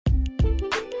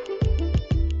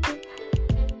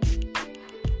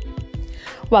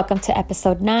Welcome to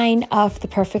episode 9 of the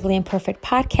Perfectly Imperfect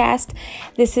podcast.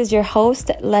 This is your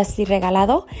host, Leslie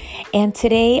Regalado, and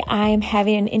today I'm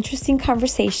having an interesting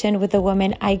conversation with a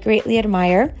woman I greatly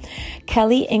admire,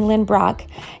 Kelly England Brock.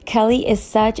 Kelly is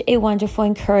such a wonderful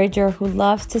encourager who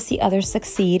loves to see others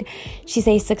succeed. She's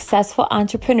a successful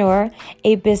entrepreneur,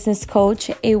 a business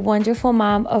coach, a wonderful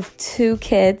mom of 2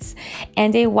 kids,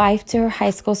 and a wife to her high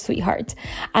school sweetheart.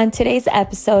 On today's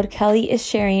episode, Kelly is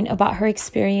sharing about her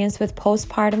experience with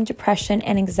postpartum depression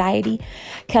and anxiety.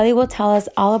 Kelly will tell us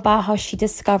all about how she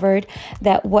discovered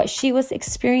that what she was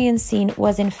experiencing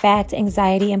was in fact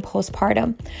anxiety and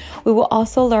postpartum. We will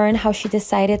also learn how she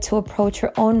decided to approach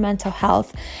her own mental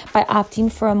health by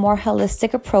opting for a more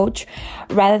holistic approach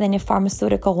rather than a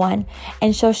pharmaceutical one.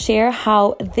 And she'll share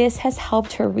how this has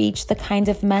helped her reach the kind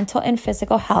of mental and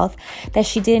physical health that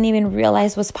she didn't even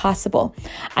realize was possible.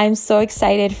 I'm so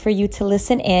excited for you to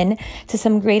listen in to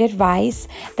some great advice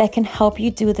that can help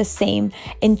you do the same.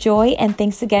 Enjoy, and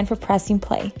thanks again for pressing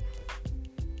play.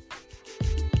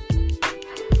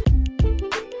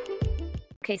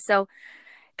 Okay, so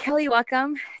Kelly,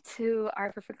 welcome to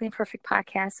our Perfectly Imperfect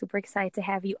podcast. Super excited to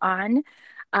have you on.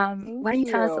 Why don't you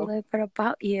tell us a little bit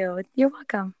about you? You're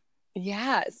welcome.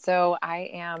 Yeah, so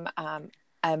I am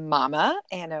a mama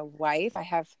and a wife. I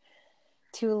have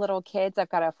 2 little kids. I've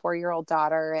got a 4-year-old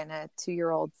daughter and a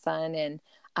 2-year-old son, and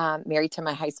married to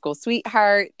my high school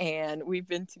sweetheart. And we've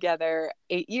been together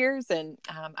 8 years, and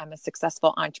I'm a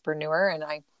successful entrepreneur, and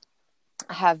I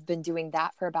have been doing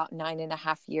that for about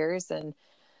 9.5 years. And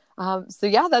so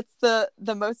yeah, that's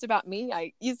the most about me.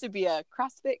 I used to be a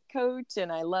CrossFit coach,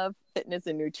 and I love fitness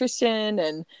and nutrition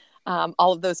and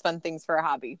all of those fun things for a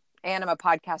hobby. And I'm a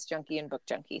podcast junkie and book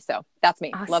junkie. So that's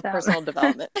me. Awesome. Love personal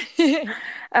development.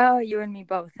 Oh, you and me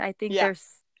both. I think Yeah.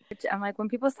 I'm like, when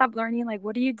people stop learning, like,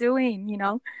 what are you doing?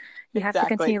 You have to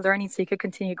continue learning so you could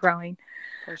continue growing.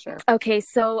 For sure. Okay.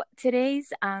 So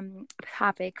today's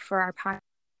topic for our podcast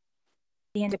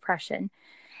is depression.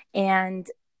 And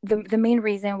the main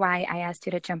reason why I asked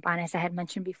you to jump on, as I had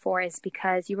mentioned before, is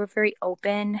because you were very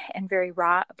open and very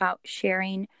raw about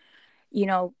sharing,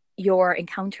 your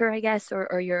encounter, I guess,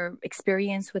 or your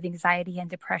experience with anxiety and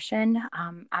depression.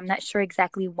 I'm not sure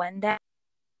exactly when that,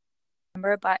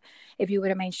 but if you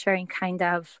wouldn't mind sharing kind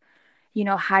of,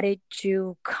 how did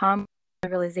you come to the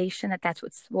realization that that's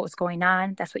what was going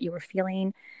on, that's what you were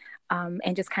feeling,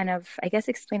 and just kind of, I guess,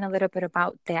 explain a little bit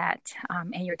about that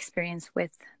and your experience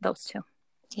with those 2.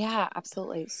 Yeah,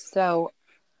 absolutely. So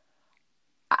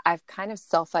I've kind of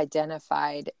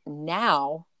self-identified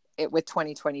now with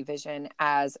 2020 vision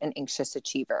as an anxious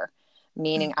achiever,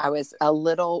 meaning I was a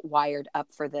little wired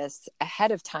up for this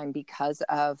ahead of time because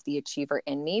of the achiever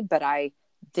in me, but I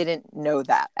didn't know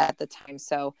that at the time.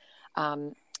 So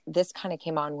this kind of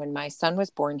came on when my son was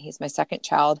born. He's my second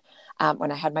child.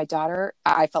 When I had my daughter,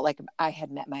 I felt like I had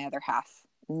met my other half.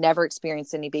 Never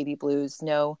experienced any baby blues,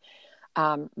 no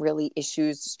really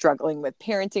issues struggling with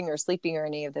parenting or sleeping or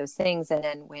any of those things. And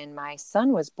then when my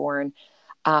son was born,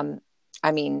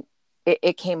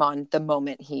 it came on the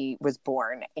moment he was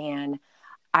born, and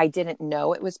I didn't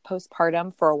know it was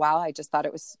postpartum for a while. I just thought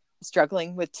it was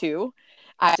struggling with 2.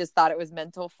 I just thought it was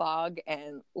mental fog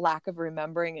and lack of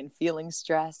remembering and feeling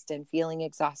stressed and feeling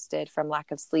exhausted from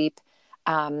lack of sleep.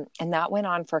 And that went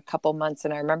on for a couple months.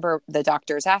 And I remember the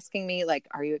doctors asking me, like,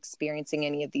 are you experiencing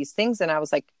any of these things? And I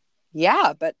was like,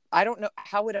 yeah, but I don't know.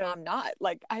 How would I not?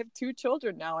 Like, I have 2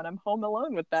 children now, and I'm home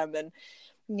alone with them. And,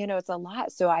 it's a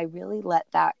lot. So I really let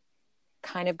that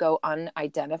kind of go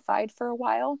unidentified for a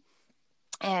while.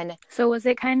 And so was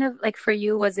it kind of like, for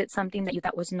you, was it something that you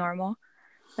thought was normal?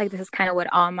 Like, this is kind of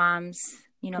what all moms,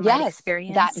 might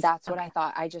experience? That's what I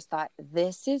thought. I just thought,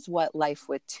 this is what life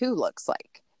with 2 looks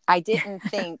like. I didn't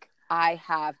think I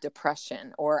have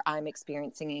depression or I'm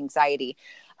experiencing anxiety.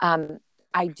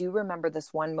 I do remember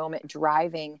this one moment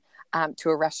driving to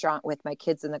a restaurant with my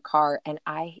kids in the car. And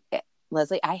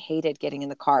Leslie, I hated getting in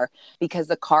the car because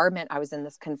the car meant I was in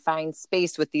this confined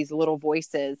space with these little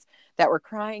voices that were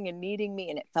crying and needing me.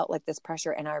 And it felt like this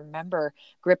pressure. And I remember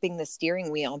gripping the steering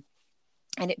wheel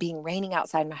and it being raining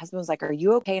outside. My husband was like, are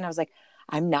you okay? And I was like,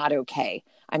 I'm not okay.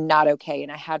 I'm not okay.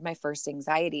 And I had my first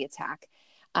anxiety attack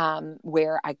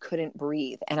where I couldn't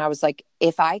breathe. And I was like,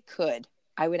 if I could,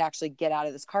 I would actually get out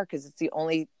of this car, because it's the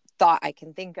only thought I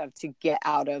can think of to get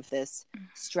out of this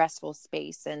stressful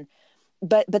space. And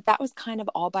but that was kind of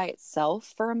all by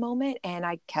itself for a moment. And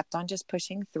I kept on just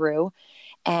pushing through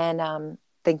and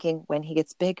thinking, when he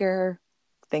gets bigger,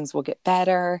 things will get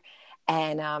better.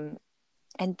 And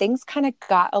things kind of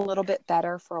got a little bit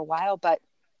better for a while. But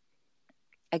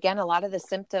again, a lot of the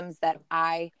symptoms that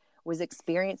I was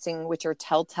experiencing, which are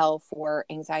telltale for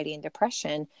anxiety and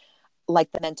depression,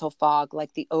 like the mental fog,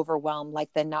 like the overwhelm, like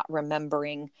the not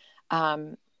remembering,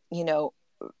 you know,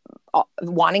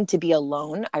 wanting to be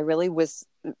alone. I really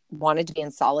wanted to be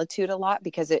in solitude a lot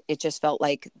because it just felt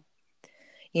like,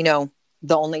 you know,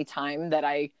 the only time that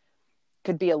I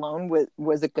could be alone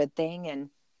was a good thing. And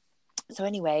so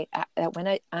anyway, that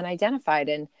went unidentified,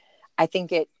 and I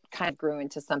think it kind of grew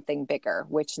into something bigger,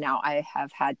 which now I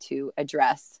have had to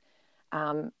address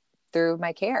through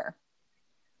my care.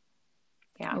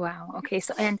 Yeah. Wow. Okay.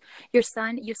 So, and your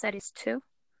son, you said is 2?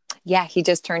 Yeah, he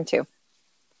just turned 2.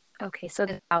 Okay. So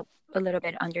about a little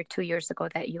bit under 2 years ago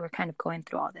that you were kind of going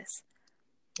through all this.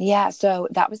 Yeah. So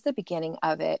that was the beginning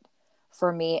of it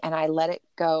for me. And I let it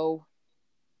go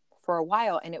for a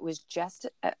while. And it was just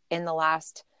in the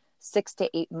last 6 to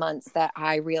 8 months that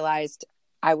I realized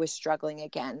I was struggling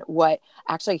again.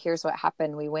 Here's what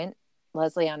happened. We went,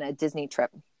 Leslie, on a Disney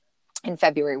trip in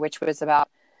February, which was about,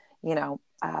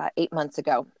 8 months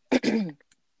ago.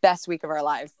 Best week of our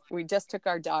lives. We just took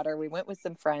our daughter. We went with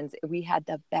some friends. We had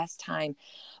the best time.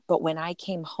 But when I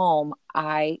came home,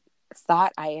 I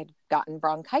thought I had gotten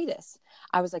bronchitis.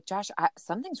 I was like, Josh,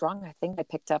 something's wrong. I think I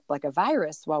picked up like a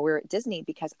virus while we were at Disney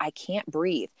because I can't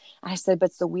breathe. And I said, but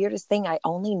it's the weirdest thing. I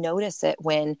only notice it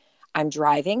when I'm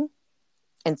driving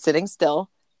and sitting still,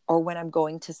 or when I'm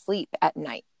going to sleep at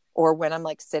night, or when I'm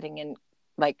like sitting and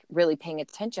like really paying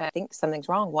attention. I think something's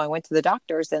wrong. Well, I went to the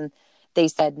doctors and they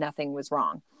said nothing was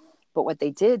wrong. But what they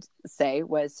did say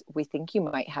was, we think you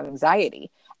might have anxiety.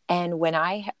 And when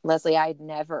Leslie, I'd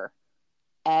never,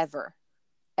 ever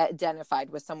identified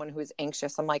with someone who is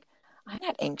anxious. I'm like, I'm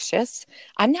not anxious.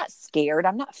 I'm not scared.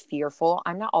 I'm not fearful.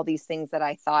 I'm not all these things that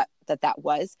I thought that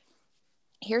was.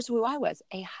 Here's who I was: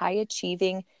 a high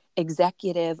achieving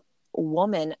executive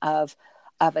woman of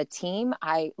a team.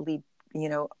 I lead,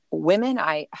 women.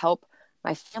 I help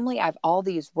my family. I have all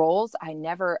these roles. I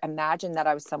never imagined that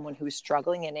I was someone who was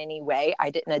struggling in any way.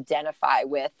 I didn't identify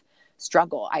with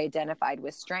struggle. I identified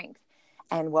with strength.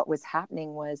 And what was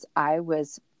happening was I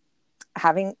was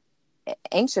having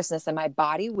anxiousness and my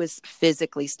body was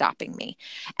physically stopping me.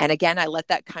 And again, I let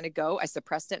that kind of go. I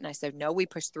suppressed it and I said, no, we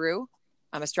push through.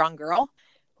 I'm a strong girl.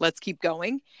 Let's keep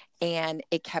going. And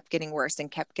it kept getting worse and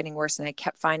kept getting worse. And I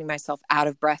kept finding myself out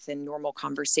of breath in normal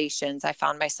conversations. I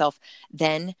found myself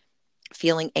then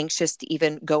feeling anxious to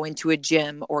even go into a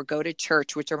gym or go to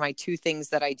church, which are my 2 things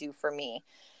that I do for me,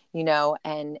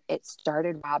 and it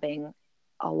started robbing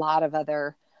a lot of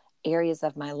other areas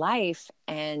of my life.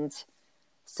 And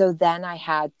so then I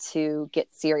had to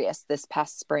get serious this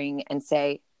past spring and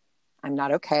say, I'm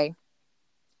not okay.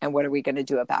 And what are we going to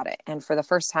do about it? And for the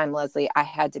first time, Leslie, I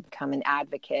had to become an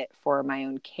advocate for my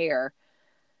own care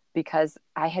because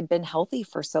I had been healthy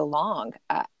for so long.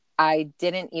 I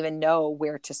didn't even know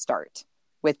where to start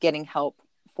with getting help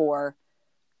for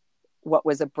what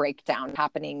was a breakdown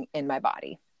happening in my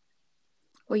body.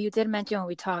 Well, you did mention when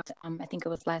we talked, I think it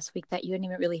was last week, that you didn't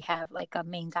even really have like a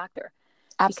main doctor.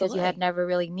 Absolutely. Because you had never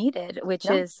really needed, which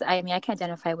No. is, I can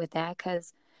identify with that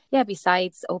because, yeah,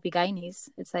 besides OB-GYNs,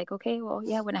 it's like, okay, well,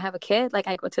 yeah, when I have a kid, like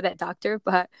I go to that doctor,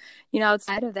 but,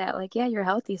 outside of that, like, yeah, you're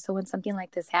healthy. So when something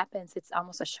like this happens, it's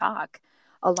almost a shock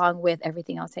along with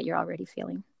everything else that you're already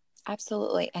feeling.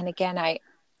 Absolutely. And again,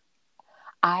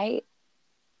 I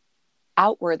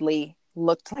outwardly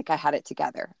looked like I had it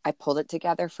together. I pulled it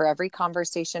together for every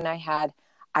conversation I had.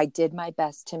 I did my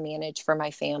best to manage for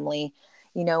my family,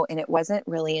 and it wasn't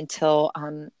really until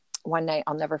one night,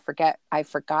 I'll never forget, I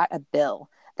forgot a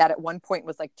bill that at one point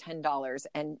was like $10.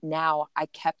 And now I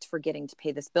kept forgetting to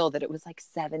pay this bill that it was like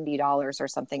 $70 or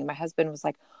something. And my husband was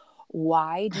like,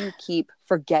 why do you keep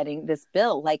forgetting this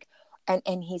bill? Like,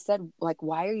 and he said, like,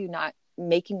 why are you not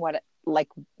making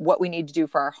what we need to do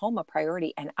for our home a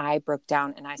priority? And I broke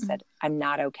down and I said, I'm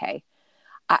not okay.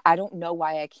 I don't know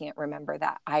why I can't remember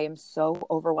that. I am so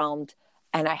overwhelmed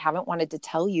and I haven't wanted to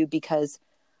tell you because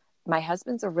my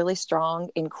husband's a really strong,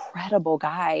 incredible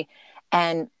guy.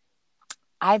 And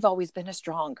I've always been a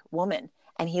strong woman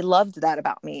and he loved that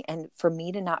about me. And for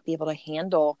me to not be able to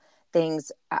handle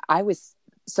things, I was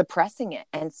suppressing it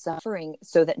and suffering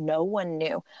so that no one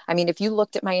knew. I mean, if you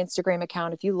looked at my Instagram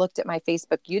account, if you looked at my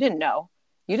Facebook, you didn't know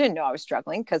I was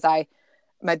struggling because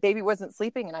my baby wasn't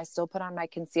sleeping and I still put on my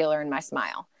concealer and my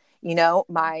smile.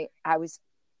 I was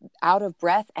out of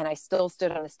breath and I still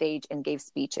stood on a stage and gave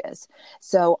speeches.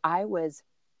 So I was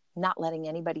not letting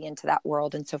anybody into that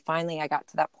world. And so finally I got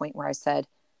to that point where I said,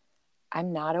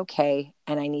 I'm not okay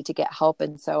and I need to get help.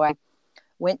 And so I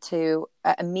went to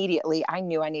immediately, I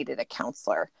knew I needed a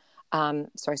counselor.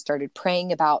 So I started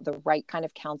praying about the right kind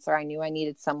of counselor. I knew I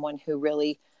needed someone who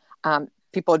really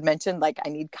people had mentioned, like, I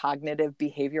need cognitive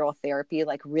behavioral therapy,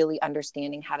 like really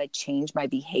understanding how to change my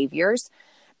behaviors,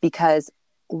 because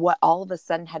what all of a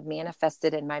sudden had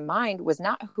manifested in my mind was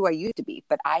not who I used to be,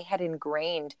 but I had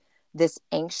ingrained this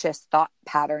anxious thought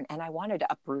pattern, and I wanted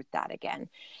to uproot that again.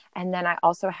 And then I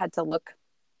also had to look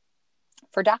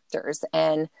for doctors,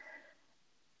 and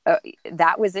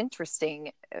that was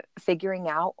interesting, figuring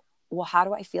out, well, how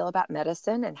do I feel about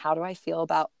medicine, and how do I feel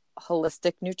about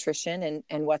holistic nutrition,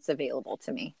 and what's available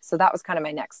to me. So that was kind of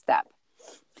my next step.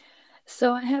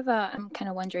 So I'm kind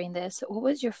of wondering this. What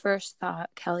was your first thought,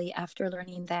 Kelly, after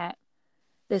learning that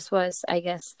this was, I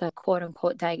guess, the quote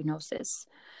unquote diagnosis?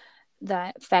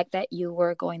 That fact that you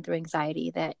were going through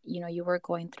anxiety, that, you were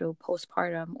going through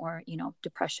postpartum or,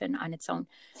 depression on its own.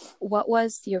 What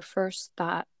was your first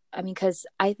thought? I mean, because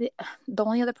the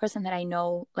only other person that I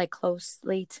know, like,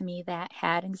 closely to me that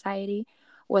had anxiety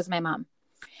was my mom.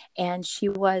 And she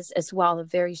was as well a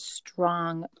very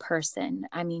strong person.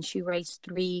 I mean, she raised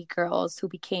 3 girls who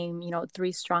became,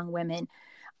 3 strong women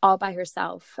all by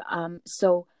herself.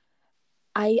 So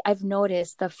I've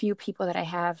noticed a few people that I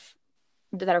have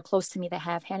that are close to me that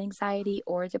have had anxiety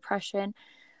or depression.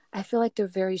 I feel like they're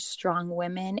very strong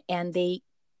women, and they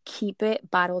keep it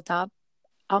bottled up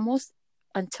almost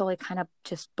until it kind of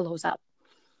just blows up.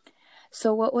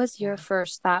 So what was your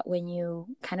first thought when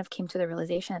you kind of came to the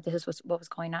realization that this was what was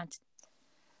going on?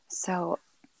 So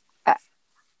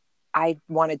I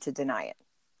wanted to deny it,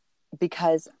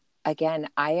 because, again,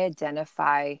 I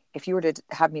identify, if you were to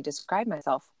have me describe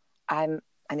myself, I'm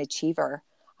an achiever.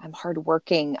 I'm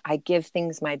hardworking. I give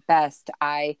things my best.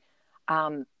 I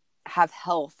have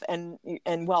health and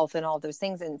wealth and all those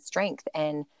things, and strength.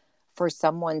 And for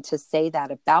someone to say that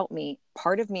about me,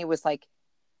 part of me was like,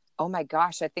 oh my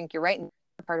gosh, I think you're right. And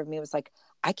part of me was like,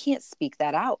 I can't speak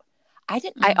that out.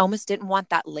 I almost didn't want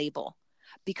that label,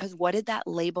 because what did that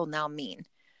label now mean?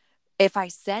 If I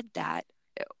said that,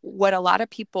 what a lot of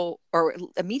people, or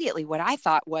immediately what I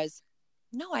thought was,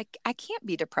 no, I can't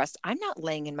be depressed. I'm not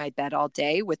laying in my bed all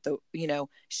day with the,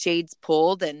 shades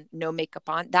pulled and no makeup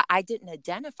on. That I didn't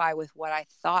identify with what I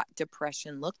thought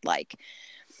depression looked like.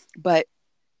 But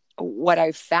what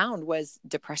I found was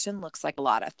depression looks like a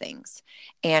lot of things.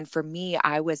 And for me,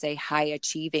 I was a high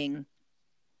achieving,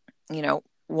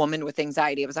 woman with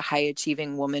anxiety. I was a high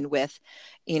achieving woman with,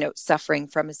 suffering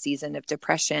from a season of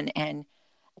depression. And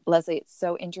Leslie, it's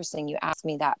so interesting you asked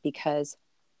me that, because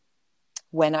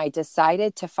when I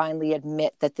decided to finally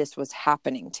admit that this was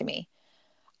happening to me,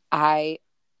 I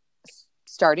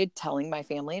started telling my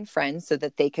family and friends so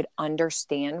that they could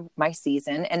understand my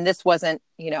season. And this wasn't,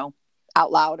 out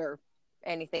loud or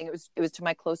anything. It was to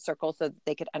my close circle so that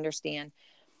they could understand.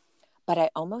 But I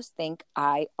almost think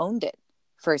I owned it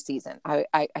for a season.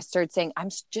 I started saying, I'm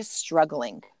just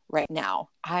struggling right now.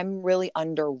 I'm really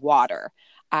underwater.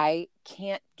 I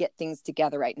can't get things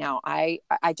together right now. I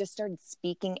just started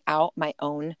speaking out my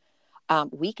own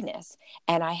weakness.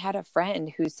 And I had a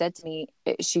friend who said to me,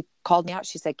 she called me out.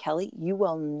 She said, Kelly, you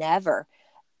will never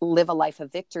live a life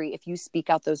of victory if you speak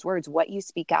out those words. What you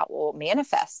speak out will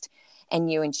manifest in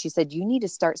you. And she said, you need to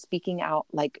start speaking out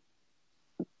like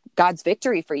God's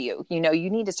victory for you. You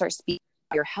need to start speaking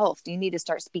about your health. You need to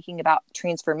start speaking about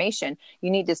transformation. You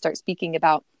need to start speaking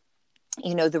about,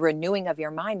 the renewing of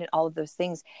your mind and all of those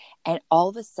things. And all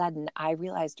of a sudden I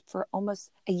realized for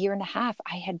almost a year and a half,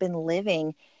 I had been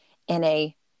living in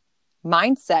a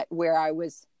mindset where I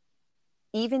was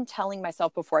even telling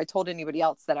myself before I told anybody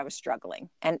else that I was struggling.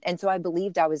 And so I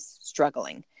believed I was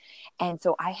struggling. And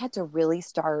so I had to really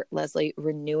start, Leslie,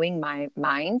 renewing my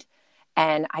mind.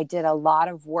 And I did a lot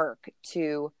of work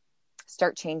to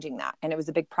start changing that. And it was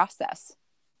a big process.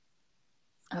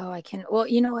 Oh, well,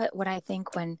 you know what I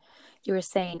think when you were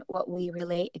saying what we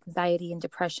relate anxiety and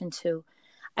depression to,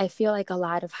 I feel like a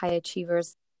lot of high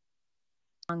achievers,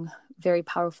 very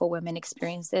powerful women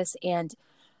experience this, and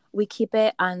we keep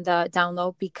it on the down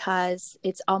low because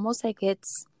it's almost like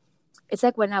it's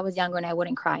like when I was younger and I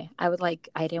wouldn't cry. I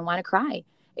didn't want to cry.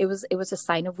 It was a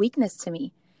sign of weakness to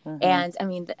me. Mm-hmm. And I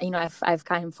mean, I've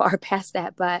kind of far past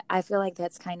that, but I feel like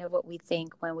that's kind of what we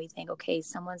think when we think, okay,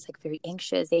 someone's like very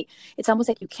anxious. It's almost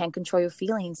like you can't control your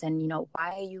feelings, and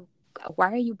why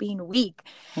are you being weak?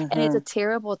 Mm-hmm. And it's a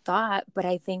terrible thought, but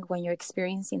I think when you're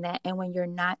experiencing that, and when you're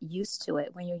not used to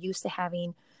it, when you're used to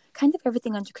having kind of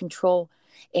everything under control,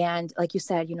 and like you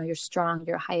said, you're strong,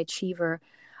 you're a high achiever,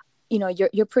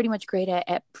 you're pretty much great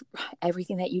at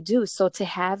everything that you do. So to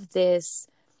have this,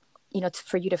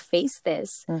 for you to face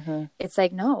this, mm-hmm. It's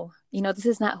like, no, this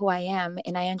is not who I am.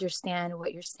 And I understand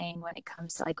what you're saying when it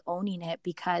comes to like owning it,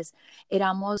 because it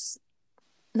almost,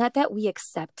 not that we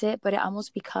accept it, but it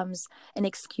almost becomes an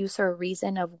excuse or a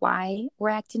reason of why we're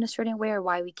acting a certain way or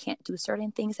why we can't do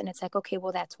certain things. And it's like, okay,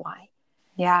 well, that's why.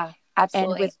 Yeah, And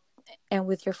absolutely.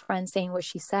 with your friend saying what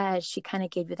she said, she kind of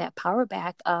gave you that power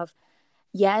back of,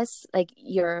 yes, like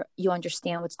you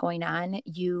understand what's going on.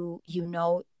 You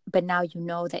know, but now you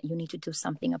know that you need to do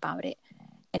something about it.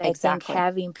 And I think Exactly.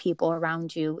 having people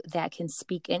around you that can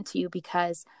speak into you,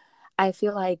 because I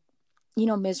feel like, you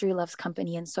know, misery loves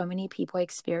company, and so many people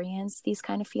experience these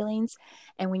kind of feelings.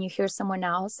 And when you hear someone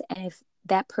else, and if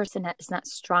that person is not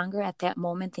stronger at that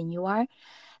moment than you are,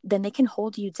 then they can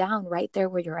hold you down right there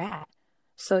where you're at.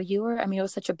 So I mean, it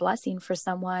was such a blessing for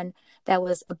someone that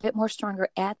was a bit more stronger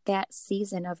at that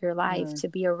season of your life Mm. to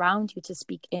be around you, to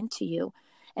speak into you.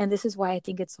 And this is why I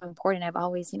think it's so important. I've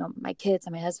always, you know, my kids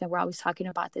and my husband, we're always talking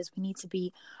about this. We need to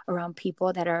be around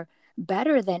people that are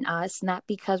better than us, not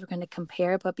because we're going to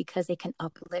compare, but because they can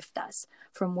uplift us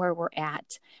from where we're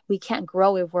at. We can't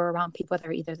grow if we're around people that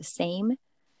are either the same,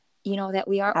 you know, that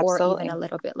we are, or even Absolutely. a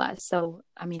little bit less. So,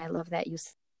 I mean, I love that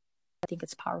I think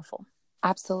it's powerful.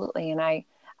 Absolutely. And I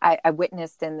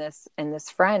witnessed in this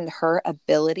friend, her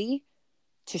ability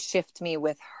to shift me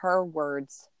with her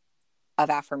words of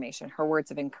affirmation, her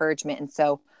words of encouragement. And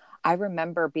so I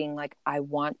remember being like, I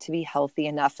want to be healthy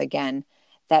enough again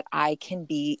that I can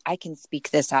speak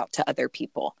this out to other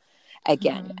people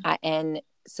again. Mm-hmm. And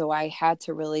so I had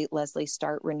to really, Leslie,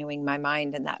 start renewing my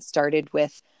mind. And that started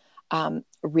with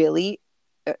really,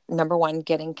 number one,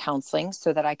 getting counseling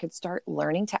so that I could start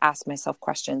learning to ask myself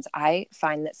questions. I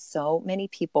find that so many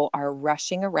people are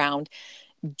rushing around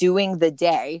doing the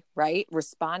day, right?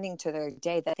 Responding to their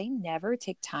day, that they never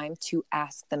take time to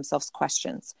ask themselves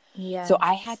questions. So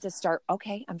I Yes. had to start,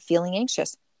 okay, I'm feeling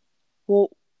anxious. Well,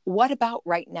 what about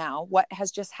right now? What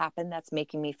has just happened that's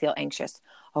making me feel anxious?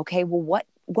 Okay, well,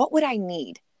 what would I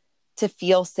need to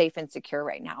feel safe and secure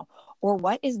right now? Or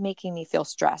what is making me feel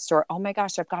stressed? Or, oh my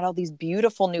gosh, I've got all these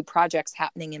beautiful new projects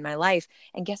happening in my life.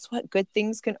 And guess what? Good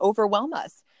things can overwhelm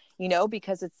us,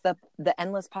 because it's the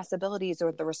endless possibilities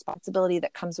or the responsibility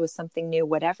that comes with something new.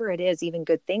 Whatever it is, even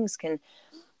good things can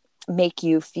make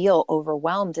you feel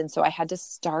overwhelmed. And so I had to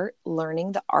start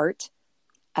learning the art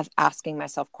of asking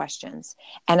myself questions.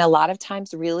 And a lot of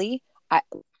times, really, I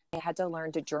had to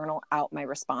learn to journal out my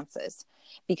responses,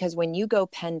 because when you go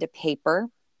pen to paper,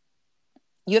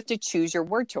 you have to choose your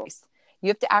word choice. You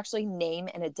have to actually name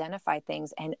and identify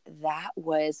things. And that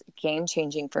was game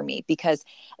changing for me, because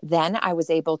then I was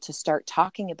able to start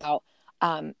talking about,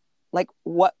 like,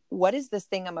 what is this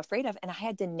thing I'm afraid of? And I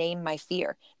had to name my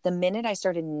fear. The minute I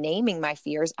started naming my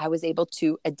fears, I was able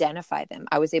to identify them.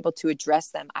 I was able to address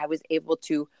them. I was able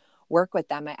to work with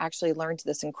them. I actually learned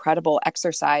this incredible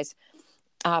exercise.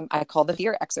 I call the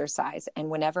fear exercise. And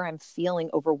whenever I'm feeling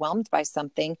overwhelmed by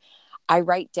something, I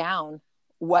write down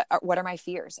what are my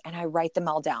fears, and I write them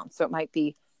all down. So it might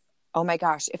be, oh my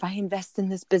gosh, if I invest in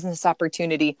this business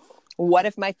opportunity, what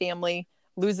if my family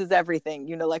loses everything?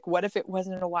 Like, what if it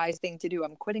wasn't a wise thing to do?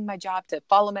 I'm quitting my job to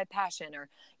follow my passion, or,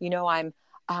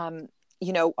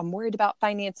 I'm worried about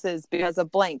finances because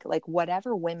of blank. Like,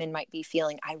 whatever women might be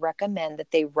feeling, I recommend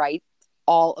that they write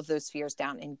all of those fears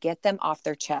down and get them off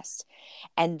their chest.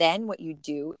 And then what you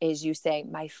do is you say,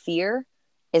 my fear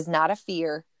is not a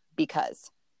fear because,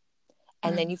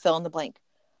 and then you fill in the blank.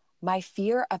 My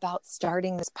fear about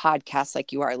starting this podcast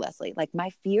like you are, Leslie, like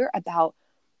my fear about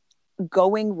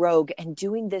going rogue and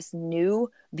doing this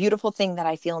new beautiful thing that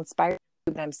I feel inspired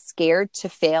to, but I'm scared to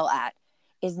fail at,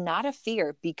 is not a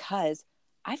fear, because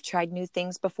I've tried new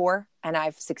things before and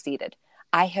I've succeeded.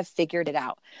 I have figured it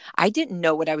out. I didn't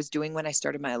know what I was doing when I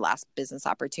started my last business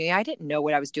opportunity. I didn't know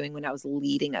what I was doing when I was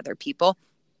leading other people,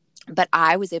 but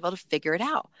I was able to figure it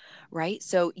out, right?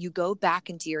 So you go back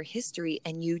into your history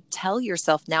and you tell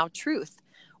yourself now truth,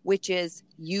 which is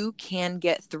you can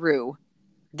get through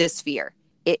this fear,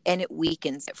 and it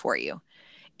weakens it for you.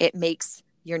 It makes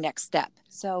your next step.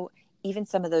 So even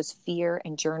some of those fear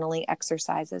and journaling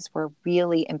exercises were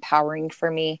really empowering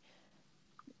for me.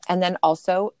 And then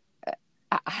also,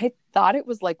 I thought it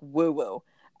was like woo woo.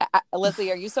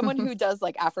 Leslie, are you someone who does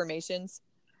like affirmations?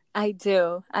 I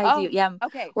do. Oh, Yeah.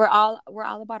 okay. We're all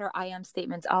about our I am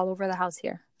statements all over the house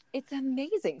here. It's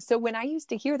amazing. So when I used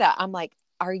to hear that, I'm like,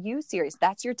 are you serious?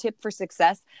 That's your tip for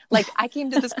success? Like, I came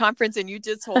to this conference and you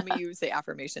just told me you say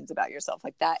affirmations about yourself.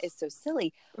 Like, that is so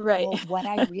silly. Right. Well, what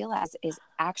I realized is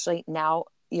actually now,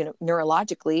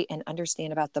 neurologically, and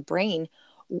understand about the brain,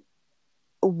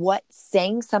 what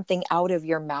saying something out of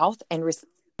your mouth and receiving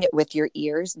it with your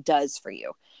ears does for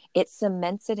you. It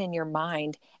cements it in your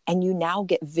mind, and you now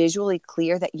get visually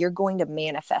clear that you're going to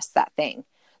manifest that thing.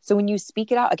 So when you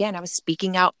speak it out, again, I was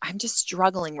speaking out, I'm just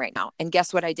struggling right now. And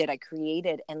guess what I did? I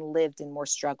created and lived in more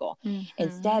struggle.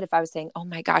 Instead, if I was saying, oh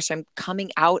my gosh, I'm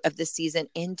coming out of this season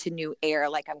into new air,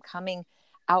 like I'm coming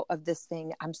out of this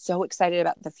thing. I'm so excited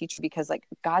about the future because like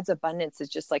God's abundance is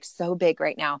just like so big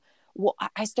right now. Well,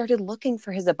 I started looking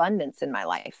for his abundance in my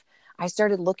life. I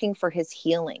started looking for his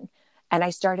healing, and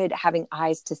I started having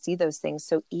eyes to see those things.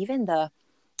 So even the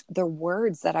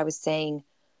words that I was saying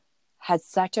had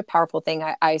such a powerful thing.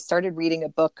 I started reading a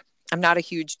book. I'm not a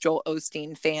huge Joel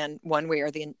Osteen fan one way or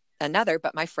the another,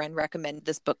 but my friend recommended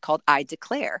this book called I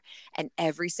Declare. And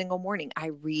every single morning I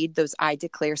read those I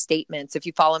Declare statements. If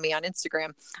you follow me on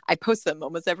Instagram, I post them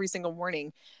almost every single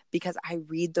morning because I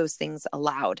read those things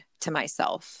aloud to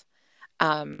myself.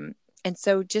 And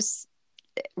so just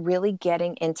really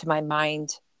getting into my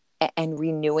mind and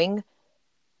renewing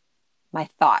my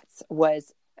thoughts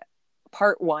was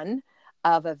part one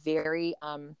of a very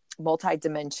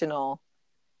multidimensional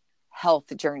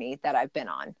health journey that I've been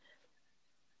on.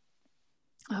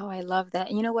 Oh, I love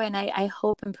that. You know what? And I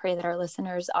hope and pray that our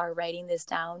listeners are writing this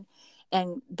down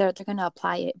and they're going to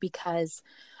apply it, because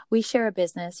we share a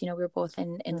business. You know, we're both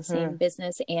in the same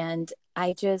business. And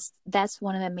that's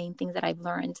one of the main things that I've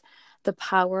learned, the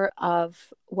power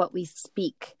of what we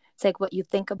speak. It's like what you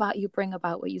think about, you bring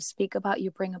about; what you speak about, you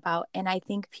bring about. And I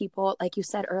think people, like you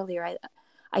said earlier,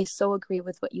 I so agree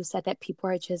with what you said, that people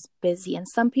are just busy, and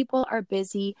some people are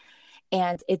busy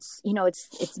and it's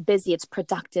busy, it's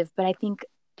productive. But I think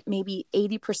maybe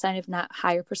 80%, if not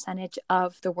higher percentage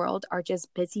of the world are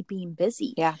just busy being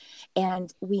busy. Yeah.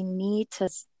 And we need to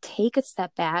take a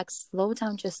step back, slow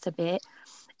down just a bit,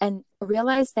 and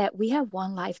realize that we have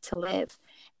one life to live.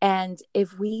 And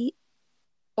if we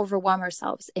overwhelm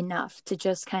ourselves enough to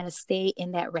just kind of stay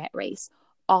in that rat race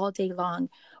all day long,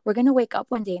 we're going to wake up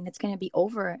one day and it's going to be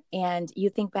over. And you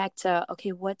think back to,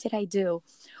 okay, what did I do?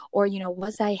 Or,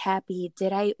 was I happy?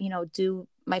 Did I, do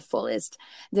my fullest?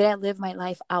 Did I live my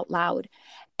life out loud?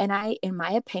 And in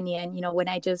my opinion, when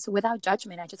I just, without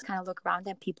judgment, I just kind of look around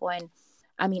at people, and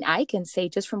I mean, I can say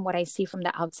just from what I see from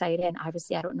the outside in,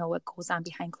 obviously I don't know what goes on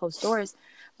behind closed doors,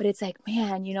 but it's like,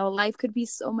 man, life could be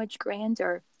so much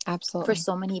grander. Absolutely. For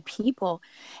so many people.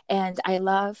 And I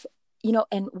love,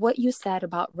 and what you said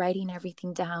about writing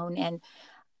everything down. And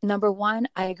number one,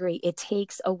 I agree. It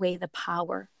takes away the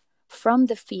power from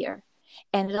the fear,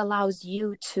 and it allows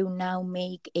you to now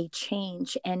make a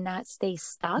change and not stay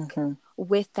stuck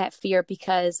with that fear.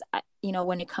 Because,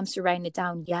 when it comes to writing it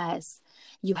down, yes,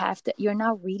 you're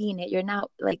now reading it. You're now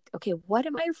like, okay, what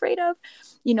am I afraid of?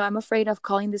 I'm afraid of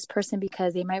calling this person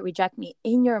because they might reject me.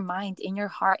 In your mind, in your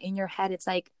heart, in your head, it's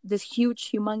like this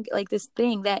huge, like this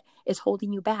thing that is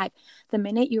holding you back. The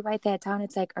minute you write that down,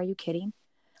 it's like, are you kidding?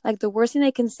 Like the worst thing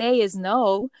they can say is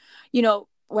no,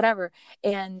 whatever.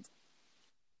 And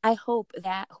I hope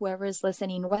that whoever is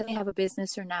listening, whether they have a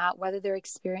business or not, whether they're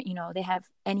they have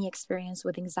any experience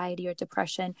with anxiety or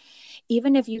depression,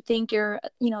 even if you think you're,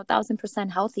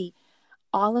 1,000% healthy,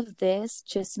 all of this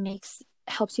just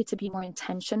helps you to be more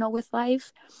intentional with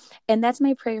life. And that's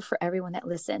my prayer for everyone that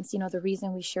listens. The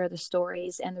reason we share the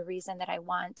stories, and the reason that I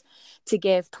want to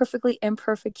give perfectly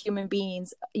imperfect human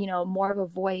beings, more of a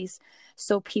voice,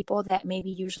 so people that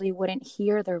maybe usually wouldn't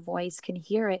hear their voice can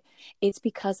hear it. It's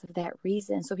because of that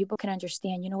reason. So people can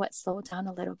understand, slow down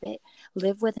a little bit,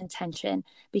 live with intention,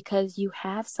 because you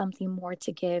have something more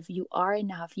to give. You are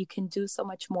enough. You can do so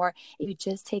much more if you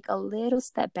just take a little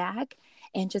step back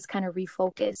and just kind of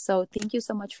refocus. So thank you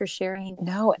so much for sharing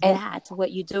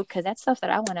what you do, because that's stuff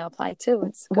that I want to apply too.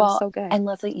 It's so good. And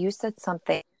Leslie, you said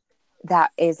something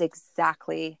that is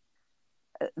exactly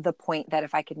the point that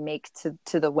if I could make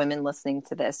to the women listening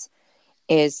to this,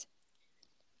 is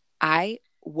I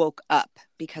woke up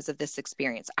because of this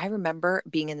experience. I remember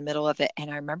being in the middle of it,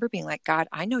 and I remember being like, God,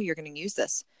 I know you're going to use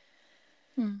this.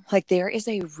 Like there is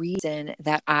a reason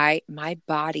that my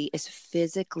body is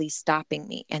physically stopping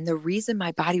me. And the reason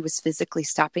my body was physically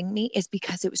stopping me is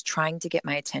because it was trying to get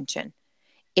my attention.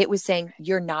 It was saying,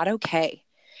 you're not okay.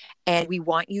 And we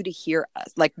want you to hear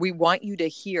us. Like we want you to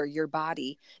hear your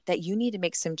body that you need to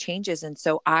make some changes. And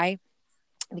so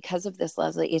because of this,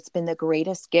 Leslie, it's been the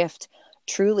greatest gift,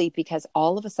 truly, because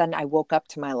all of a sudden I woke up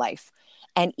to my life.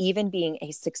 And even being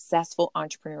a successful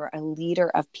entrepreneur, a leader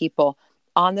of people,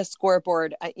 on the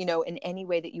scoreboard, in any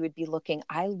way that you would be looking,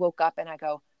 I woke up and I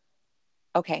go,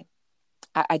 okay,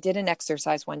 I did an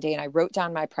exercise one day and I wrote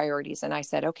down my priorities, and I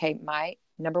said, okay, my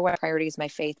number one priority is my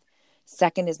faith.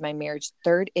 Second is my marriage.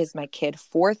 Third is my kid.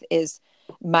 Fourth is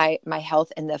my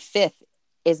health. And the fifth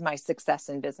is my success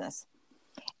in business.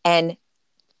 And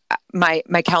my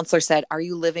counselor said, are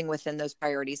you living within those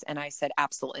priorities? And I said,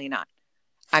 absolutely not.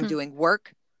 I'm doing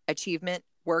work, achievement,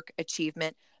 work,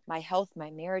 achievement, my health,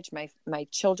 my marriage, my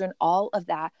children, all of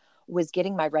that was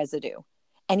getting my residue.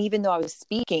 And even though I was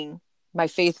speaking my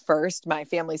faith first, my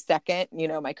family second,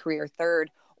 my career third,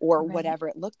 or Right. whatever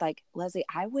it looked like, Leslie,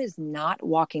 I was not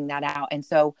walking that out. And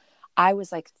so I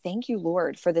was like, thank you,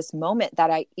 Lord, for this moment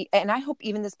and I hope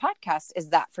even this podcast is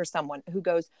that for someone who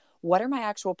goes, what are my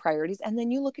actual priorities? And then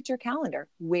you look at your calendar.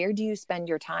 Where do you spend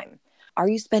your time? Are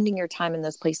you spending your time in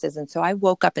those places? And so I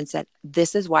woke up and said,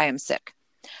 this is why I'm sick.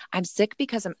 I'm sick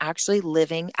because I'm actually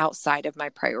living outside of my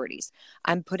priorities.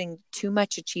 I'm putting too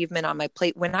much achievement on my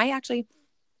plate when I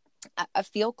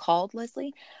feel called,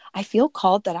 Leslie. I feel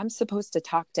called that I'm supposed to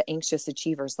talk to anxious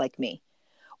achievers like me,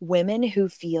 women who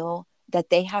feel that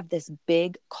they have this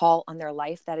big call on their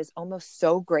life that is almost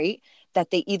so great that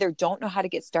they either don't know how to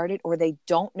get started or they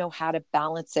don't know how to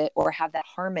balance it or have that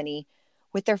harmony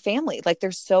with their family. Like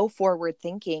they're so forward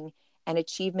thinking and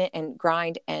achievement and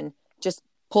grind and just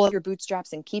pull up your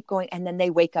bootstraps and keep going. And then they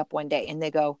wake up one day and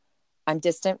they go, I'm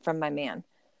distant from my man.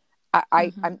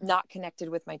 I'm not connected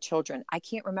with my children. I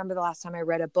can't remember the last time I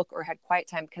read a book or had quiet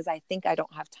time because I think I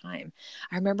don't have time.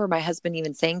 I remember my husband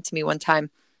even saying to me one time,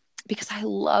 because I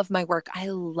love my work. I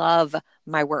love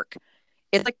my work.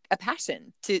 It's like a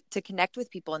passion to connect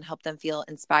with people and help them feel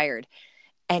inspired.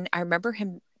 And I remember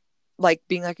him like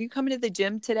being like, are you coming to the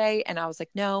gym today? And I was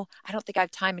like, no, I don't think I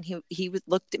have time. And he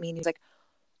looked at me and he was like,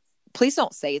 please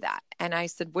don't say that. And I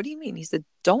said, what do you mean? He said,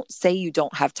 don't say you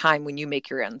don't have time when you make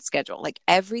your own schedule. Like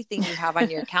everything you have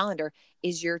on your calendar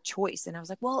is your choice. And I was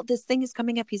like, well, this thing is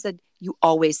coming up. He said, you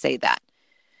always say that.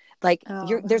 Like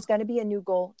there's going to be a new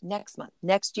goal next month,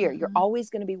 next year. You're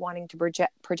always going to be wanting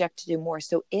to project to do more.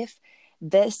 So if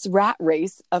this rat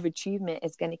race of achievement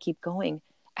is going to keep going,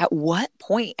 at what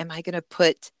point am I going to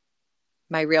put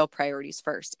my real priorities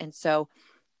first? And so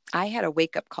I had a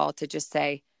wake up call to just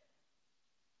say,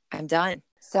 I'm done.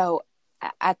 So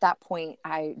at that point,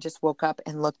 I just woke up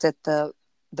and looked at the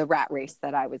rat race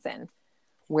that I was in,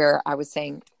 where I was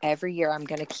saying every year I'm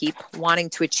going to keep wanting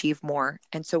to achieve more.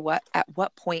 And so at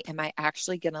what point am I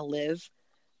actually going to live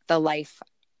the life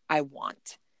I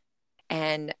want?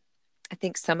 And I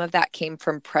think some of that came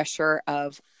from pressure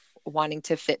of wanting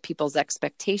to fit people's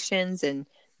expectations and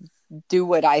do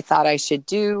what I thought I should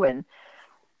do and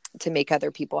to make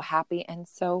other people happy. And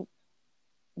so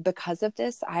because of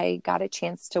this, I got a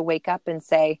chance to wake up and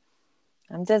say,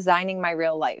 I'm designing my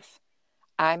real life.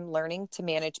 I'm learning to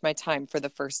manage my time for the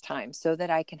first time so that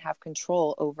I can have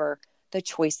control over the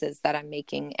choices that I'm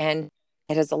making. And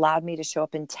it has allowed me to show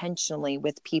up intentionally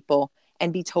with people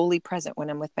and be totally present. When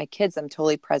I'm with my kids, I'm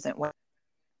totally present. When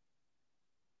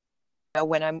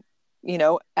I'm,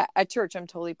 at church, I'm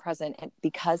totally present. And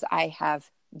because I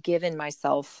have given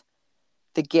myself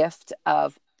the gift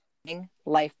of living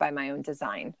life by my own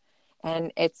design.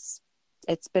 And it's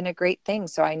been a great thing.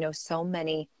 So I know so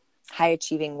many high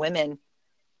achieving women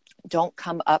don't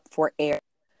come up for air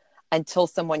until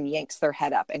someone yanks their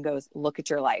head up and goes, look at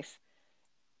your life.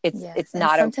 It's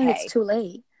not sometimes okay. It's too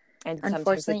late. And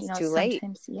unfortunately, it's too late.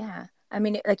 Yeah. I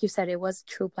mean, like you said, it was a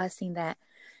true blessing that,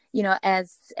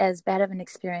 as bad of an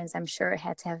experience, I'm sure it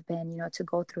had to have been, to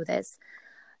go through this,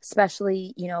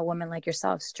 especially, a woman like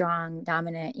yourself, strong,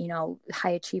 dominant,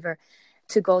 high achiever,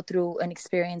 to go through an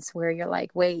experience where you're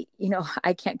like, wait,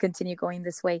 I can't continue going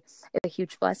this way. It's a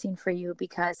huge blessing for you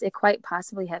because it quite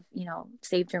possibly have,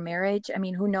 saved your marriage. I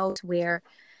mean, who knows where,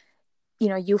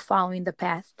 you following the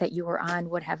path that you were on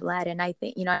would have led. And I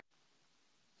think, a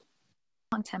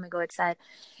long time ago, it said,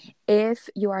 if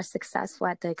you are successful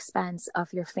at the expense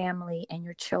of your family and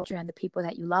your children, the people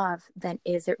that you love, then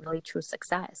is it really true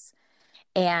success?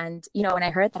 And, when I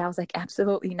heard that, I was like,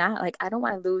 absolutely not. Like, I don't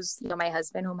want to lose, my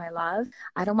husband, whom I love.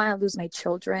 I don't want to lose my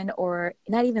children or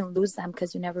not even lose them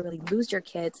because you never really lose your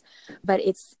kids. But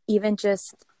it's even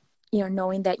just,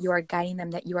 knowing that you are guiding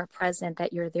them, that you are present,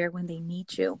 that you're there when they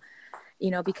need you,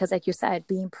 because like you said,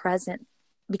 being present,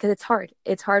 because it's hard.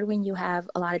 It's hard when you have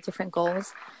a lot of different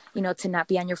goals, to not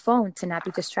be on your phone, to not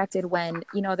be distracted when,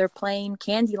 they're playing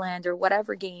Candyland or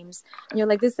whatever games. And you're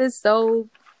like, this is so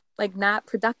like not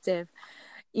productive.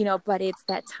 But it's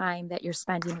that time that you're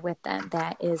spending with them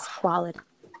that is quality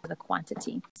over the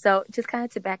quantity. So just kind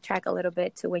of to backtrack a little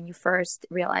bit to when you first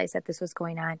realized that this was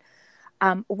going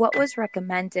on, what was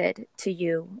recommended to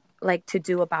you, like to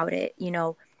do about it?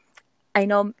 I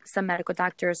know some medical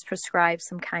doctors prescribe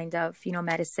some kind of,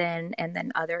 medicine, and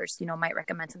then others, might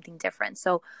recommend something different.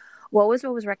 So what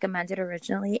was recommended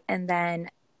originally? And then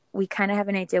we kind of have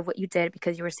an idea of what you did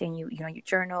because you were saying you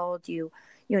journaled, you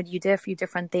did a few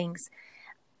different things.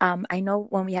 I know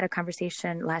when we had a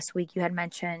conversation last week, you had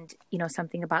mentioned,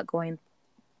 something about going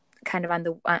kind of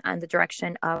on the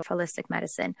direction of holistic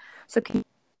medicine. So can you talk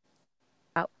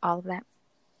about all of that?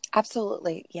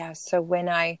 Absolutely. Yeah. So when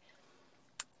I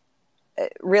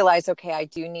realized, okay, I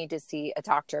do need to see a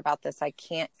doctor about this. I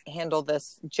can't handle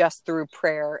this just through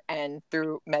prayer and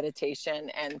through meditation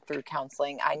and through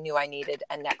counseling. I knew I needed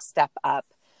a next step up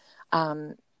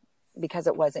because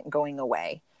it wasn't going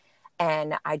away.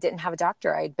 And I didn't have a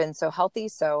doctor. I'd been so healthy.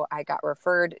 So I got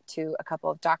referred to a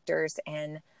couple of doctors,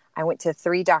 and I went to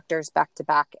 3 doctors back to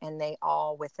back, and they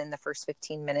all within the first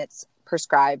 15 minutes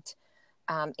prescribed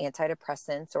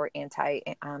antidepressants or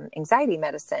anti-anxiety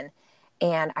medicine.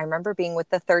 And I remember being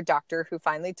with the 3rd doctor, who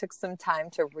finally took some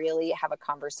time to really have a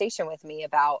conversation with me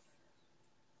about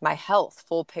my health,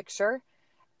 full picture.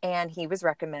 And he was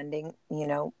recommending,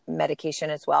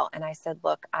 medication as well. And I said,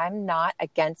 look, I'm not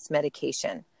against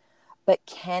medication, but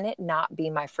can it not be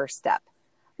my first step?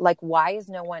 Like, why is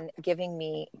no one giving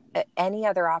me any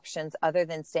other options other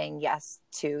than saying yes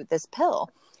to this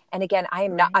pill? And again,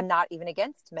 I'm not even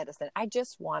against medicine. I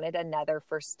just wanted another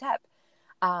first step.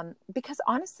 Because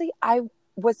honestly, I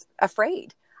was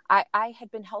afraid. I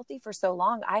had been healthy for so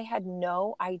long. I had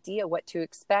no idea what to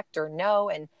expect or know.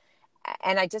 And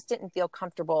I just didn't feel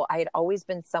comfortable. I had always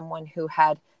been someone who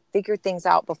had figured things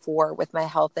out before with my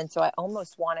health. And so I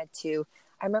almost wanted to,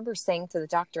 I remember saying to the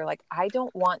doctor, like, I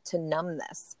don't want to numb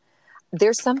this.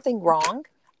 There's something wrong,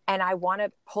 and I want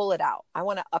to pull it out. I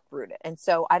want to uproot it. And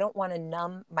so I don't want to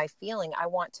numb my feeling. I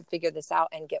want to figure this out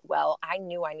and get well. I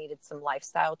knew I needed some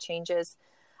lifestyle changes.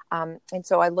 And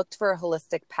so I looked for a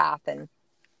holistic path. And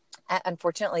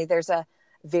unfortunately, there's a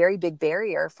very big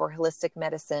barrier for holistic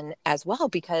medicine as well,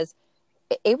 because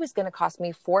it was going to cost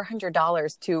me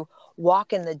 $400 to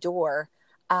walk in the door,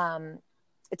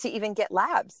 to even get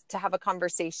labs, to have a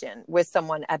conversation with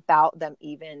someone about them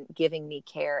even giving me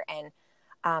care. And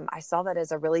I saw that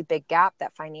as a really big gap,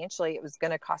 that financially it was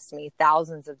going to cost me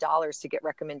thousands of dollars to get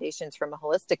recommendations from a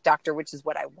holistic doctor, which is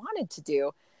what I wanted to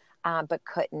do, but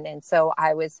couldn't. And so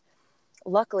I was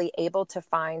luckily able to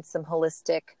find some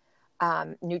holistic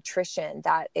nutrition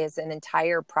that is an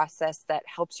entire process that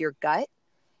helps your gut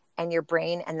and your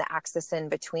brain and the axis in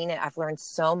between it. I've learned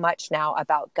so much now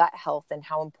about gut health and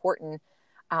how important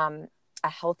a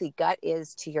healthy gut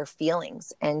is to your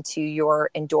feelings and to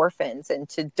your endorphins and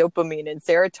to dopamine and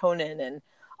serotonin and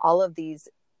all of these,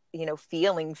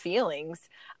 feelings.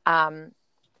 And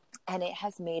it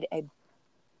has made a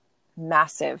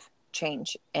massive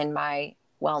change in my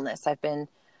wellness. I've been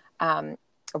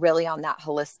really on that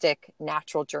holistic,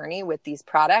 natural journey with these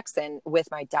products and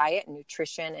with my diet and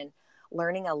nutrition, and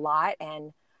learning a lot.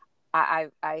 And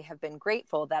I have been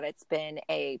grateful that it's been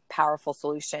a powerful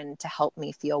solution to help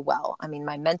me feel well. I mean,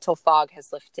 my mental fog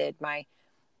has lifted. My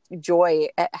joy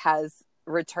has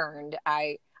returned.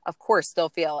 I, of course, still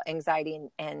feel anxiety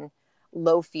and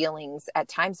low feelings at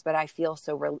times, but I feel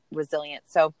so resilient.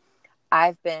 So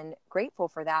I've been grateful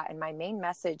for that. And my main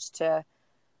message to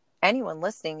anyone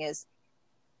listening is,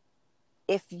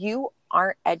 if you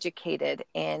aren't educated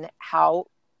in how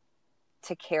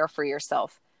to care for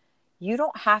yourself, you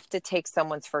don't have to take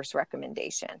someone's first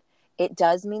recommendation. It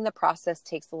does mean the process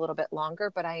takes a little bit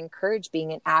longer, but I encourage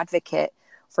being an advocate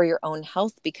for your own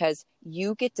health, because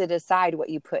you get to decide what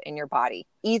you put in your body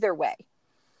either way.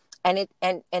 And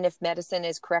if medicine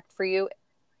is correct for you,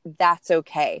 that's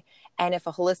okay. And if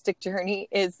a holistic journey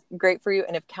is great for you,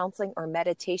 and if counseling or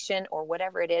meditation or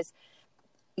whatever it is,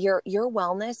 your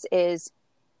wellness is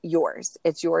yours.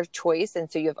 It's your choice.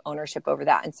 And so you have ownership over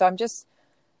that. And so I'm just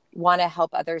want to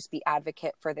help others be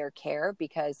advocate for their care,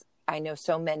 because I know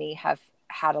so many have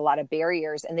had a lot of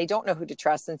barriers and they don't know who to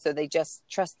trust. And so they just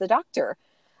trust the doctor,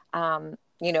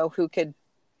 who could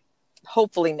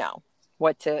hopefully know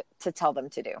what to tell them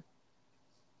to do.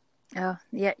 Oh,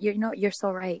 yeah. You're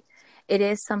so right. It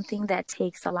is something that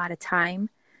takes a lot of time,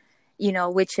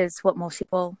 which is what most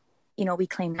people, we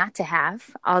claim not to have,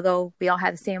 although we all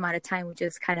have the same amount of time. We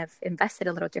just kind of invested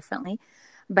a little differently.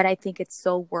 But I think it's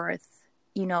so worth,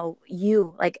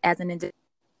 you, like, as an individual,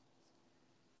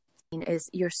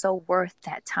 you're so worth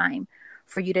that time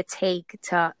for you to take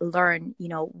to learn,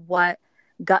 what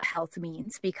gut health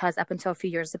means, because up until a few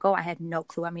years ago, I had no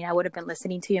clue. I mean, I would have been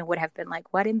listening to you and would have been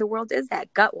like, what in the world is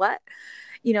that? Gut what?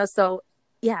 So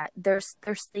yeah, there's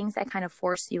things that kind of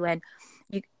force you, and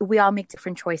we all make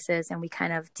different choices, and we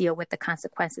kind of deal with the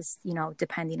consequences,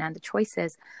 depending on the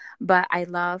choices. But I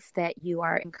love that you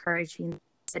are encouraging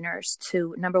listeners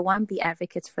to, number one, be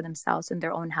advocates for themselves and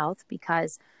their own health,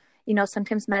 because,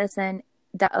 sometimes medicine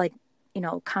that, like,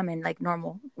 common, like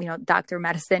normal, doctor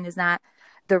medicine is not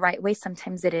the right way.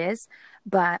 Sometimes it is,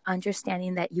 but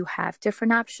understanding that you have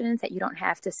different options, that you don't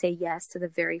have to say yes to the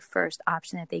very first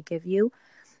option that they give you,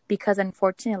 because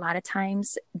unfortunately, a lot of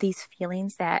times these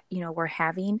feelings that, we're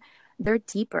having, they're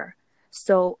deeper.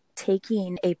 So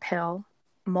taking a pill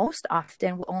most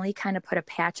often will only kind of put a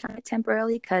patch on it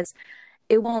temporarily, because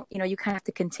it won't, you kind of have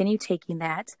to continue taking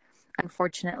that,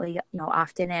 unfortunately,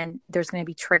 often. And there's going to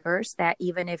be triggers that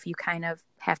even if you kind of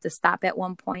have to stop at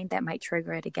one point, that might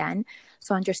trigger it again.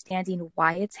 So understanding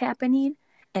why it's happening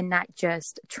and not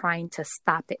just trying to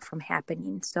stop it from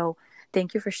happening. So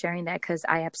thank you for sharing that, because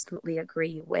I absolutely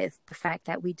agree with the fact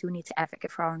that we do need to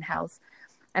advocate for our own health.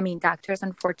 I mean, doctors,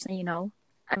 unfortunately,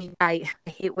 I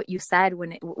hate what you said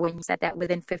when you said that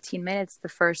within 15 minutes, the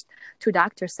first two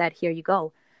doctors said, here you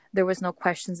go. There was no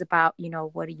questions about,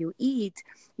 what do you eat?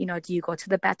 Do you go to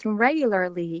the bathroom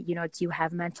regularly? Do you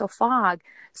have mental fog?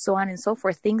 So on and so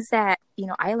forth. Things that,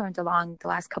 I learned along the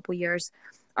last couple of years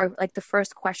are like the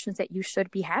first questions that you should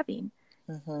be having.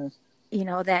 Mm-hmm.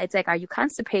 That it's like, are you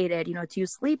constipated? Do you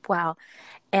sleep well?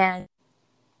 And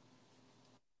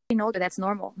that's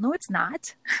normal. No, it's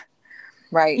not.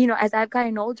 Right. As I've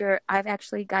gotten older, I've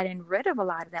actually gotten rid of a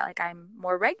lot of that. Like, I'm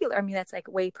more regular. I mean, that's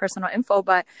like way personal info,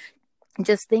 but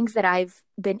just things that I've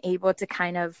been able to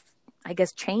kind of, I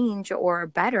guess, change or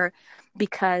better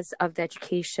because of the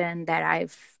education that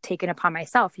I've taken upon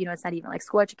myself. It's not even like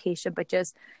school education, but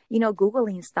just,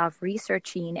 Googling stuff,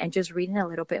 researching, and just reading a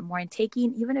little bit more, and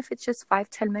taking, even if it's just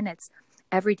 5-10 minutes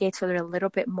every day, to learn a little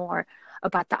bit more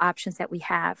about the options that we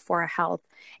have for our health.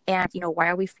 And, why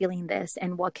are we feeling this?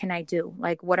 And what can I do?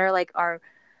 Like, what are like our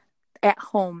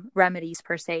at-home remedies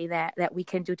per se that we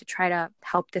can do to try to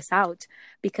help this out?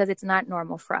 Because it's not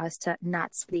normal for us to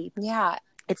not sleep. Yeah.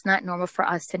 It's not normal for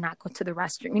us to not go to the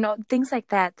restroom, things like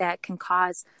that can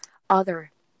cause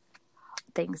other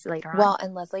things later on. Well,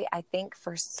 and Leslie, I think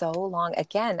for so long,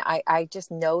 again, I just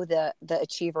know the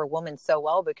achiever woman so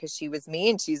well, because she was me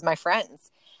and she's my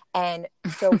friends. And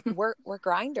so we're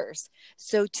grinders.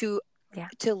 So to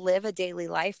live a daily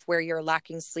life where you're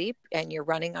lacking sleep and you're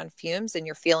running on fumes and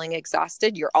you're feeling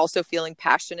exhausted, you're also feeling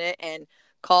passionate and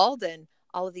called and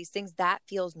all of these things, that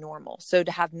feels normal. So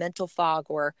to have mental fog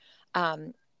or,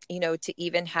 to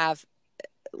even have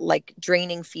like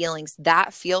draining feelings,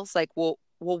 that feels like, well,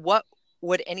 what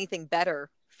would anything better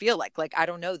feel like? Like, I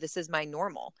don't know, this is my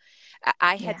normal.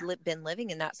 I had been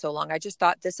living in that so long. I just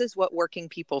thought this is what working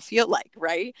people feel like.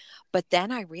 Right. But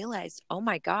then I realized, oh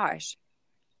my gosh,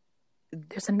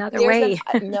 there's another way.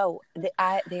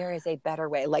 There is a better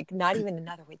way. Like, not even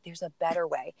another way. There's a better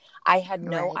way. I had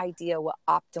no idea what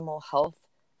optimal health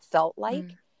felt like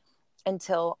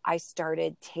until I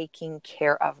started taking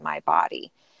care of my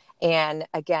body. And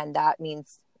again, that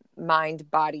means mind,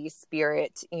 body,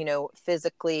 spirit,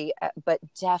 physically, but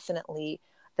definitely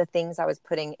the things I was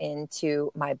putting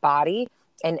into my body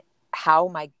and how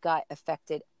my gut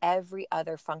affected every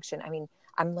other function. I mean,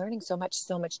 I'm learning so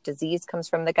much disease comes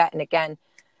from the gut. And again,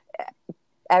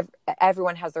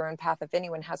 everyone has their own path. If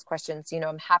anyone has questions,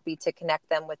 I'm happy to connect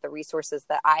them with the resources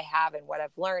that I have and what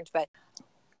I've learned. But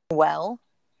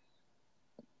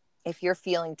if you're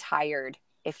feeling tired,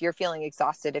 if you're feeling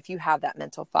exhausted, if you have that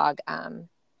mental fog,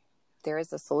 there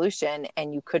is a solution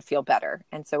and you could feel better.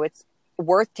 And so it's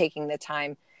worth taking the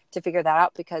time to figure that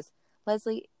out, because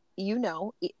Leslie,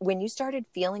 when you started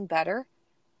feeling better,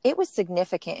 it was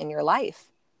significant in your life,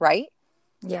 right?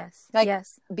 Yes.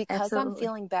 Because absolutely. I'm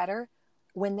feeling better.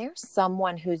 When there's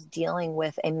someone who's dealing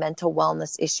with a mental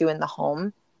wellness issue in the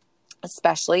home,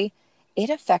 especially, it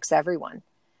affects everyone.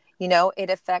 It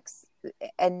affects,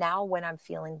 and now when I'm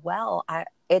feeling well,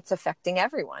 it's affecting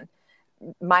everyone.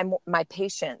 My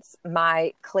patience,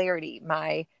 my clarity,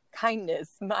 my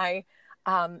kindness, my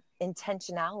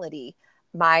intentionality,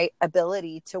 my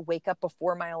ability to wake up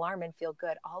before my alarm and feel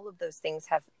good. All of those things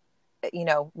have,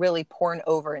 really poured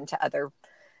over into other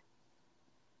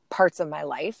parts of my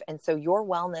life. And so your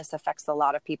wellness affects a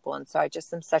lot of people. And so I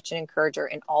just am such an encourager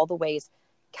in all the ways.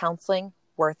 Counseling,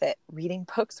 worth it. Reading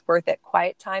books, worth it.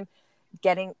 Quiet time,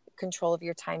 getting control of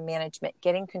your time management,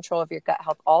 getting control of your gut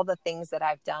health. All the things that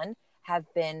I've done have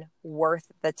been worth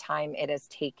the time it has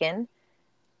taken,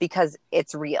 because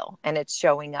it's real and it's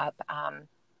showing up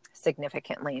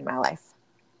significantly in my life.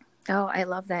 Oh, I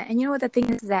love that. And what the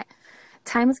thing is that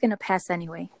time is going to pass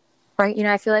anyway. Right.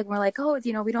 I feel like we're like, oh,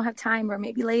 we don't have time, or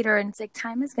maybe later. And it's like,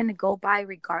 time is going to go by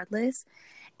regardless.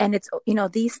 And it's,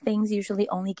 these things usually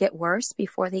only get worse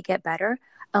before they get better,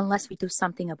 unless we do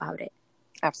something about it.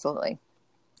 Absolutely.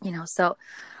 So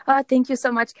thank you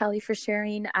so much, Kelly, for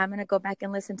sharing. I'm going to go back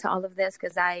and listen to all of this,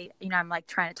 because I'm like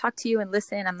trying to talk to you and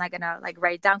listen. I'm not going to like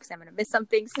write it down because I'm going to miss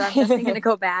something. So I'm definitely going to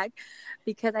go back,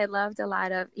 because I loved a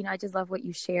lot of, I just love what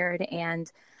you shared,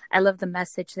 and I love the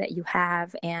message that you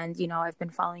have. And, I've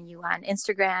been following you on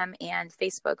Instagram and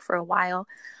Facebook for a while.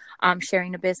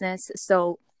 sharing a business.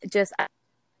 So just,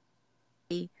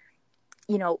 you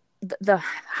know, the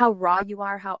how raw you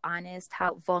are, how honest,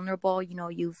 how vulnerable, you know,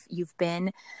 you've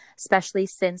been, especially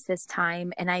since this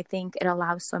time. And I think it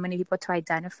allows so many people to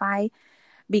identify,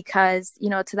 because, you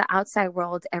know, to the outside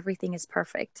world, everything is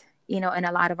perfect, you know, in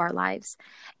a lot of our lives.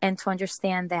 And to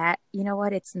understand that, you know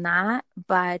what, it's not,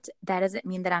 but that doesn't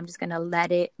mean that I'm just going to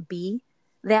let it be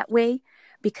that way,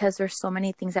 because there's so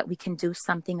many things that we can do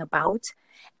something about,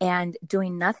 and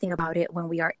doing nothing about it when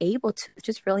we are able to, it's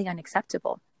just really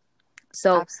unacceptable.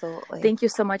 So absolutely. Thank you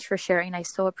so much for sharing. I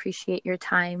so appreciate your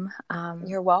time.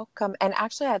 You're welcome. And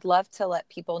actually, I'd love to let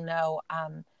people know,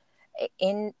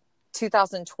 in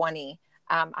 2020,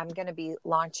 I'm going to be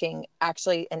launching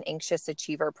actually an Anxious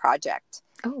Achiever project.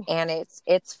 Oh. And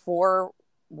it's for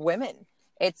women.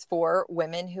 It's for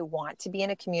women who want to be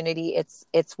in a community.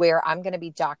 It's where I'm going to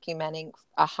be documenting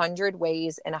 100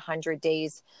 ways in 100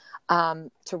 days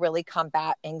to really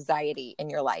combat anxiety in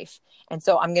your life. And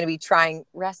so I'm going to be trying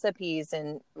recipes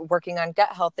and working on gut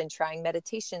health and trying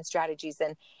meditation strategies.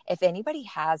 And if anybody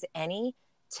has any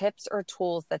tips or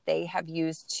tools that they have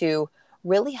used to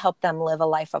really help them live a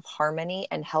life of harmony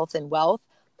and health and wealth,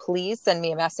 please send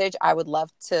me a message. I would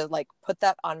love to put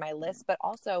that on my list. But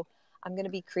also, I'm going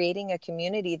to be creating a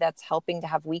community that's helping to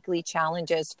have weekly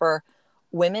challenges for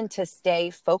women to stay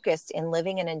focused in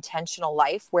living an intentional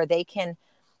life, where they can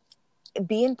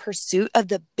be in pursuit of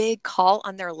the big call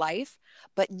on their life,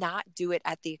 but not do it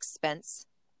at the expense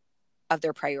of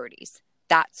their priorities.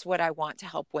 That's what I want to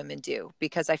help women do,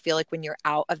 because I feel like when you're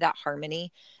out of that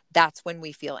harmony, that's when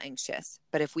we feel anxious.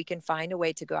 But if we can find a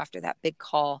way to go after that big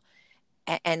call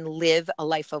and live a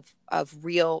life of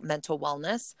real mental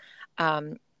wellness,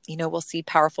 you know, we'll see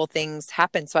powerful things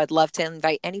happen. So I'd love to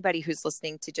invite anybody who's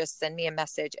listening to just send me a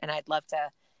message, and I'd love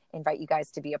to invite you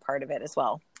guys to be a part of it as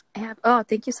well. Oh,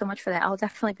 thank you so much for that. I'll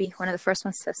definitely be one of the first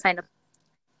ones to sign up.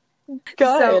 Good.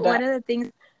 So one of the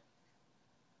things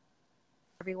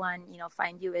everyone, you know,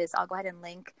 find you is, I'll go ahead and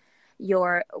link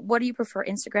your, what do you prefer?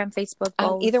 Instagram, Facebook,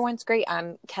 both? Either one's great.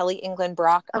 I'm Kelly England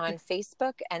Brock on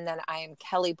Facebook, and then I am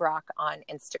Kelly Brock on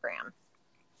Instagram.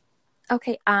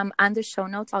 Okay. On the show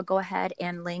notes, I'll go ahead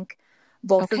and link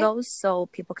both of those, so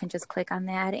people can just click on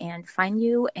that and find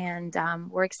you. And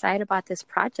we're excited about this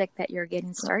project that you're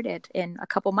getting started in a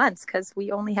couple months, because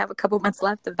we only have a couple months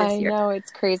left of this year. I know, it's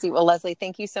crazy. Well, Leslie,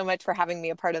 thank you so much for having me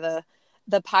a part of the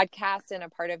podcast and a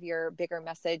part of your bigger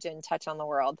message and touch on the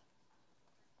world.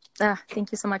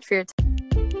 Thank you so much for your time.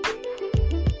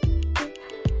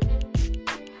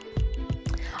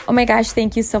 Oh my gosh,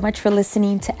 thank you so much for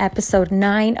listening to episode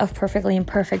 9 of Perfectly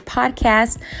Imperfect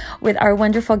podcast with our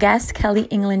wonderful guest, Kelly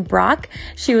England Brock.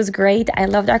 She was great. I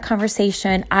loved our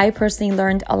conversation. I personally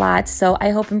learned a lot. So I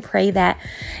hope and pray that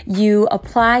you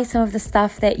apply some of the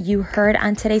stuff that you heard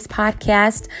on today's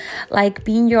podcast, like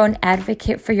being your own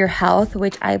advocate for your health,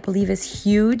 which I believe is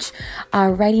huge,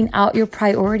 writing out your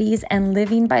priorities and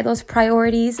living by those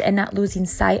priorities and not losing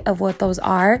sight of what those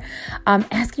are,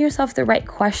 asking yourself the right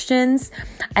questions.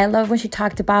 I love when she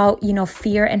talked about, you know,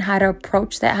 fear and how to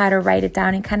approach that, how to write it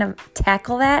down and kind of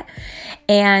tackle that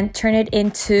and turn it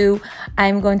into,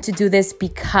 I'm going to do this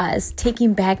because,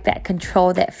 taking back that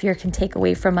control that fear can take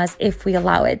away from us if we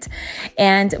allow it.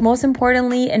 And most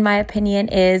importantly, in my opinion,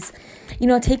 is, you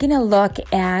know, taking a look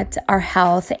at our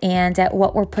health and at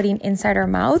what we're putting inside our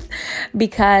mouth,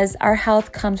 because our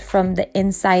health comes from the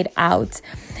inside out.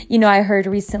 You know, I heard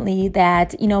recently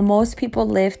that, you know, most people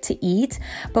live to eat,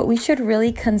 but we should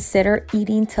really consider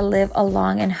eating to live a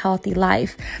long and healthy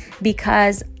life,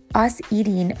 because us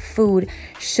eating food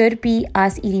should be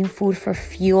us eating food for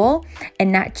fuel and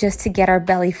not just to get our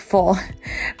belly full,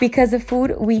 because the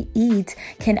food we eat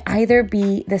can either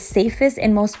be the safest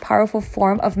and most powerful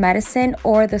form of medicine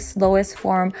or the slowest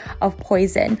form of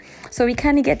poison. So we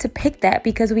kind of get to pick that,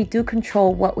 because we do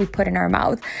control what we put in our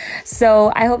mouth.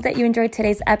 So I hope that you enjoyed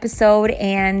today's episode,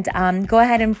 and go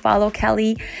ahead and follow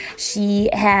Kelly. She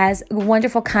has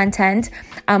wonderful content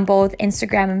on both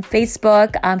Instagram and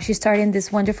Facebook. She's starting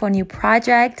this wonderful new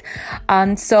project.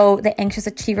 So the Anxious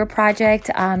Achiever project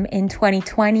in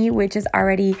 2020, which is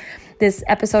already, this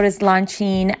episode is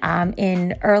launching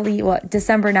in early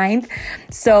December 9th.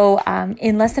 So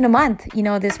in less than a month, you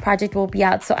know, this project will be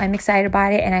out. So I'm excited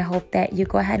about it, and I hope that you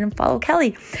go ahead and follow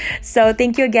Kelly. So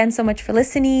thank you again so much for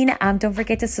listening. Don't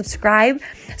forget to subscribe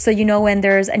so you know when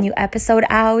there's a new episode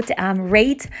out.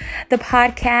 Rate the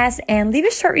podcast and leave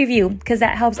a short review, because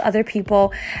that helps other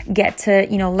people get to,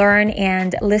 you know, learn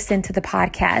and listen to the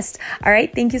podcast. All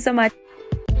right. Thank you so much.